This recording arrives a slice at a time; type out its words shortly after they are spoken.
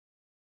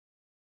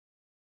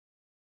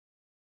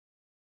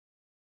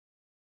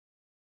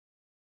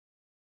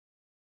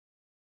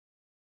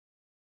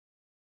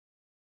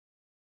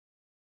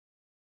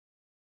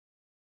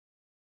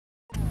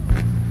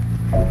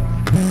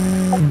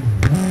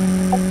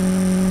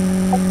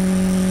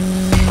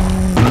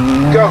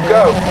go,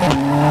 go.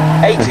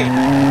 80,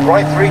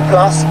 right 3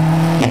 plus.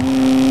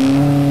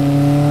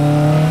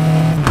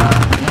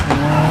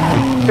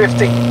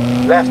 50,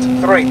 left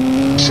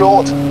 3,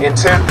 short,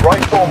 into,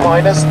 right 4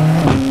 minus.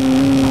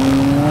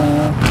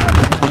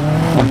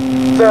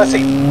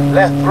 30,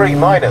 left 3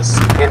 minus,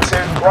 into,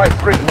 right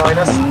 3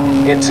 minus,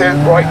 into,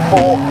 right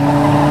 4.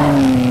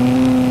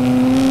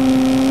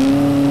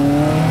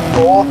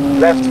 4,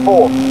 left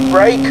 4,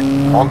 brake,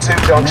 onto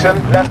junction,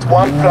 left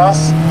 1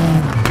 plus.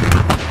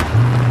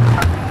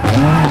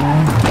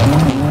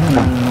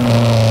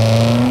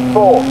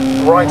 4,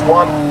 right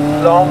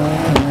 1, long.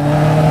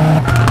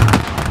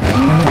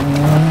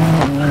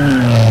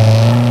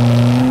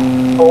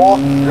 4,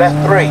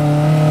 left 3.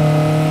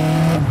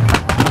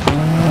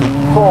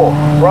 4,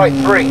 right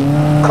 3,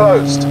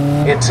 closed,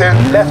 into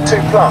left 2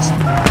 plus.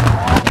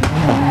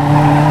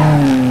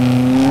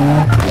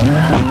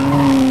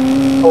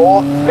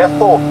 4, left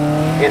 4,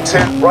 into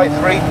right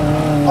 3,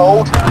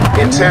 hold,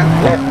 into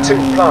left 2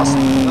 plus,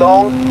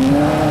 long.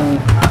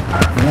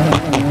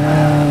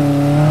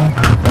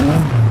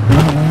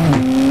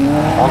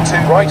 Onto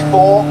right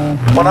 4,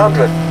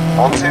 100,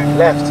 onto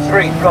left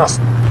 3 plus.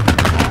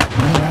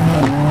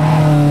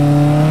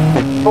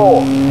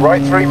 4,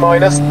 right 3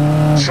 minus,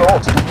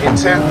 short,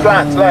 into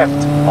flat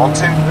left,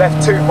 onto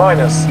left 2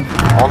 minus,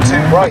 onto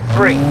right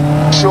 3,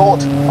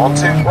 short,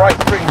 onto right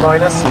 3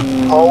 minus,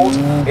 hold,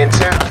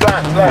 into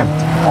flat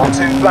left,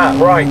 onto flat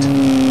right.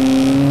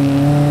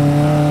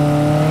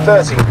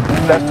 30,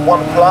 left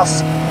 1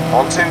 plus,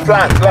 onto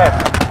flat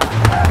left.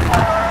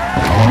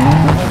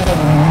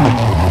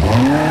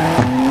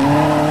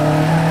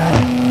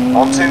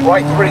 Onto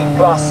right 3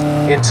 plus,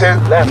 into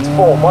left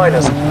 4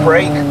 minus,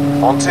 brake,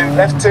 onto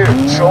left 2,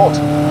 short.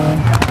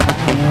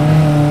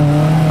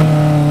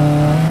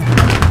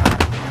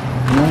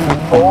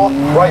 4,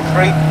 right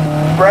 3,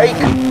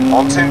 brake,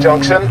 onto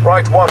junction,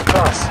 right 1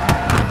 plus.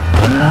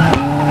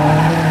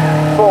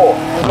 4,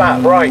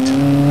 flat right.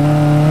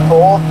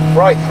 4,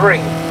 right 3,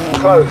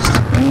 closed,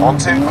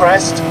 onto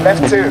crest,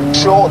 left 2,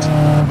 short.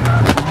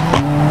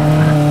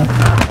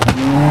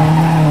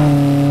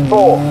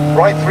 4,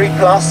 right 3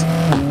 plus.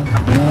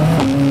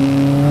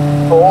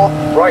 4,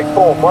 right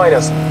 4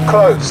 minus,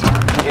 closed,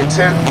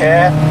 into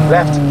care,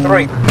 left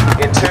 3,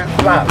 into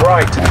flat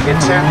right,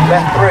 into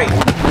left 3.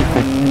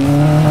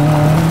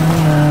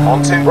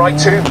 Onto right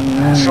 2,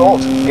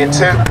 short,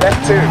 into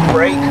left 2,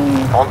 brake,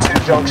 onto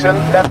junction,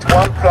 left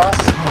 1 plus.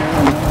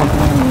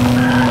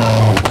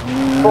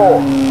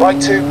 4,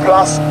 right 2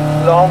 plus,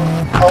 long,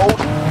 hold,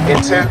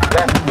 into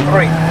left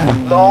 3,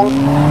 long.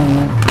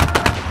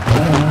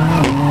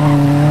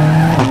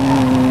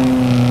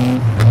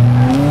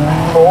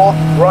 4,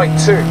 right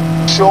 2,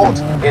 short,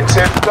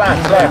 into flat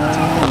left.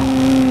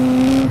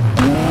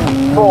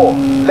 4,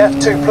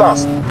 left 2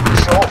 plus,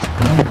 short.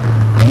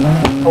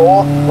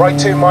 4, right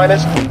 2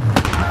 minus.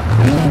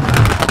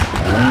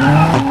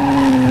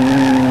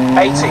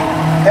 80,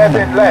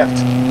 hairpin left,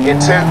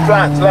 into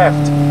flat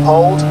left,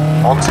 hold,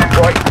 onto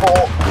right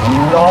 4,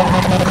 long,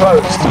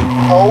 closed,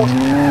 hold.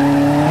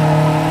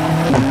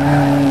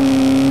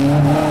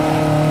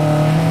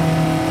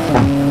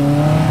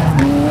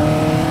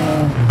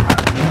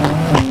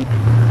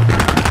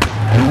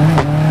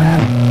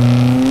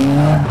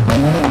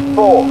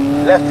 4,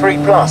 left 3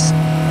 plus,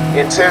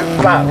 into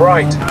flat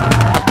right.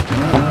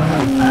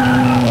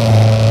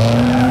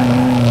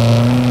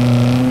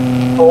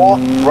 4,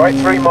 right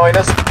 3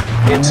 minus,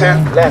 into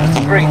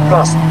left 3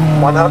 plus,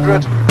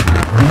 100.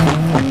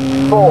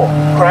 4,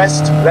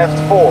 crest, left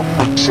 4,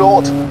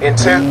 short,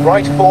 into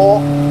right 4,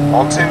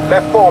 onto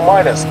left 4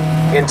 minus,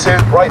 into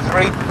right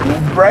 3,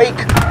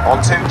 brake,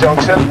 onto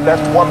junction,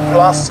 left 1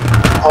 plus,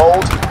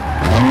 hold.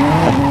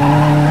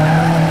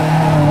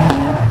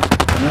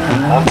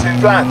 Onto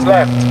flat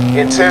left,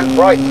 into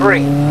right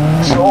 3,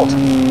 short.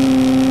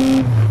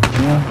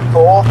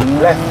 4,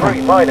 left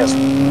 3 minus,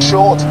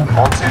 short,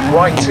 onto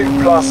right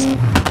 2 plus.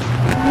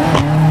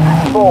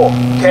 4,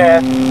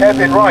 care,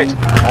 hairpin right,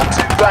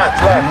 onto flat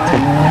left.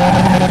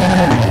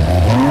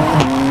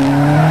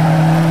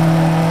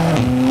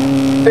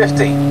 50,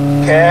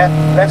 care,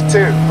 left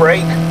 2,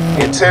 brake,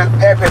 into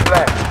hairpin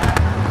left.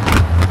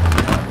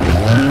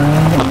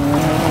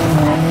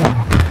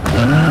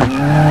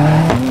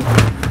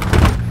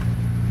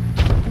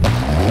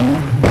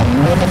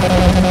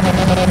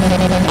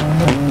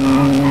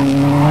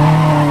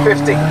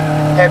 50,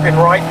 hairpin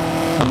right.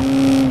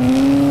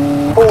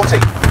 40,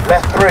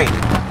 left 3,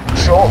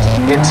 short,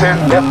 into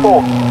left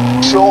 4,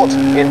 short,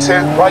 into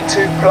right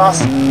 2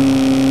 plus.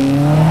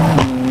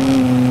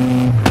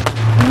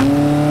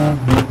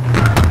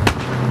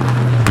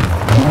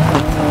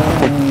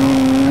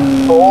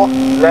 4,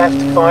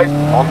 left 5,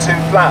 onto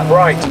flat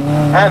right,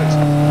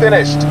 and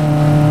finished.